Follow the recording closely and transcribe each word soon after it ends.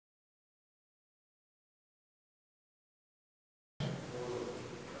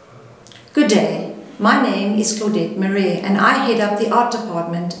Good day, my name is Claudette Marie and I head up the art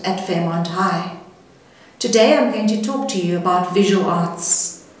department at Fairmont High. Today I'm going to talk to you about visual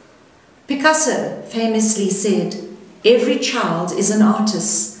arts. Picasso famously said, "Every child is an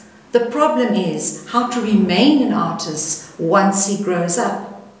artist. The problem is how to remain an artist once he grows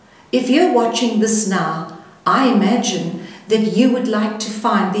up." If you're watching this now, I imagine that you would like to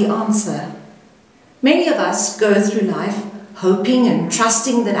find the answer. Many of us go through life hoping and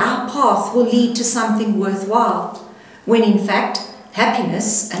trusting that our path will lead to something worthwhile, when in fact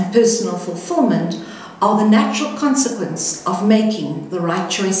happiness and personal fulfillment are the natural consequence of making the right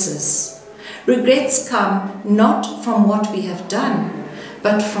choices. Regrets come not from what we have done,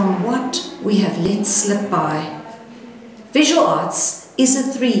 but from what we have let slip by. Visual arts is a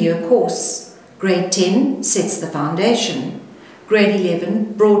 3-year course. Grade 10 sets the foundation. Grade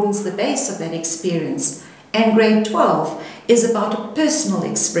 11 broadens the base of that experience, and grade 12 is about a personal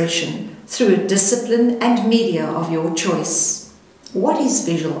expression through a discipline and media of your choice. What is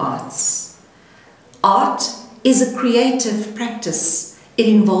visual arts? Art is a creative practice. It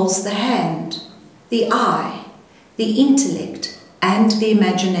involves the hand, the eye, the intellect, and the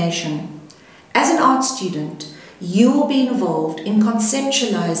imagination. As an art student, you will be involved in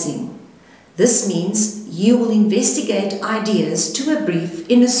conceptualizing. This means you will investigate ideas to a brief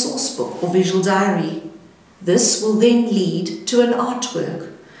in a source book or visual diary. This will then lead to an artwork.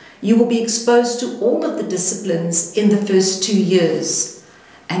 You will be exposed to all of the disciplines in the first 2 years,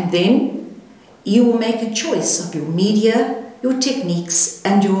 and then you will make a choice of your media, your techniques,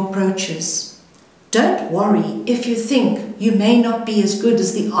 and your approaches. Don't worry if you think you may not be as good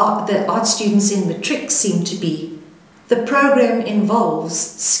as the art students in matric seem to be. The program involves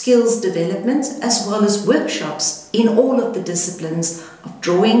skills development as well as workshops in all of the disciplines of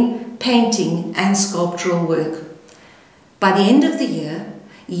drawing, painting, and sculptural work. By the end of the year,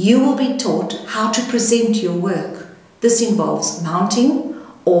 you will be taught how to present your work. This involves mounting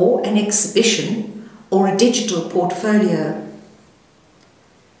or an exhibition or a digital portfolio.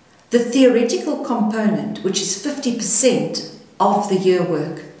 The theoretical component, which is 50% of the year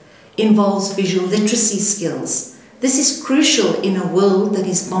work, involves visual literacy skills. This is crucial in a world that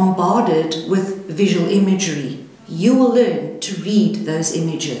is bombarded with visual imagery. You will learn to read those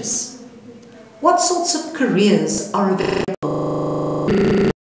images. What sorts of careers are available?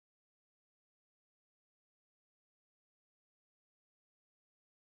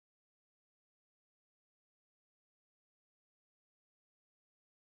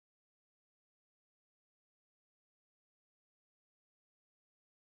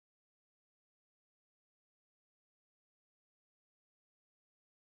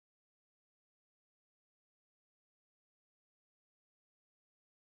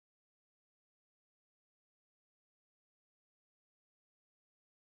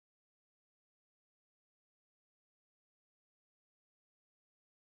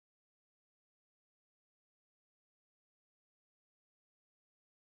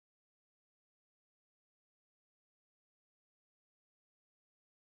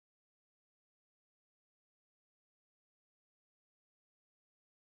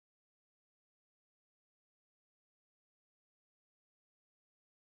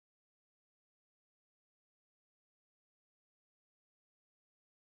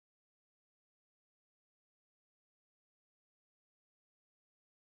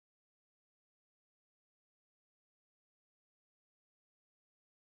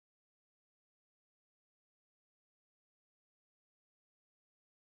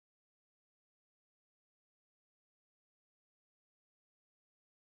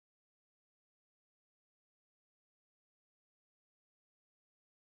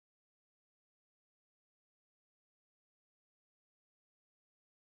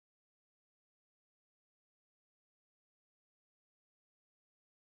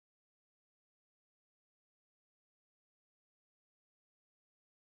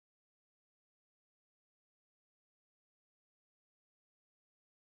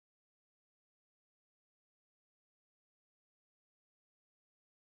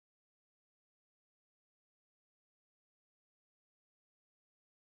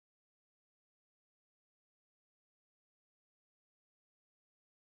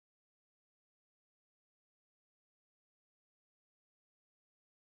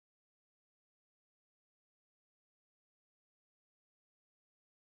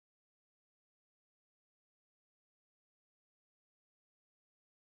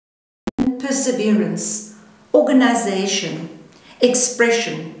 Perseverance, organization,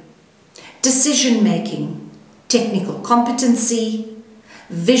 expression, decision-making, technical competency,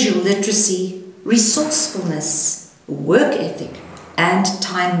 visual literacy, resourcefulness, work ethic, and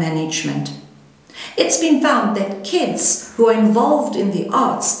time management. It's been found that kids who are involved in the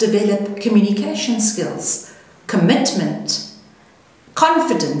arts develop communication skills, commitment,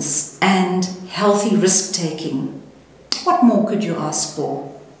 confidence, and healthy risk-taking. What more could you ask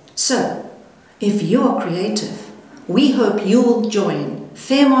for? So, if you are creative, we hope you'll join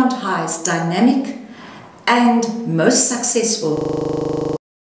Fairmont High's dynamic and most successful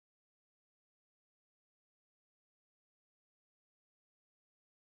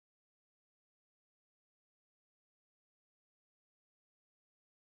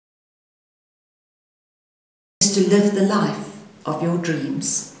to live the life of your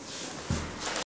dreams.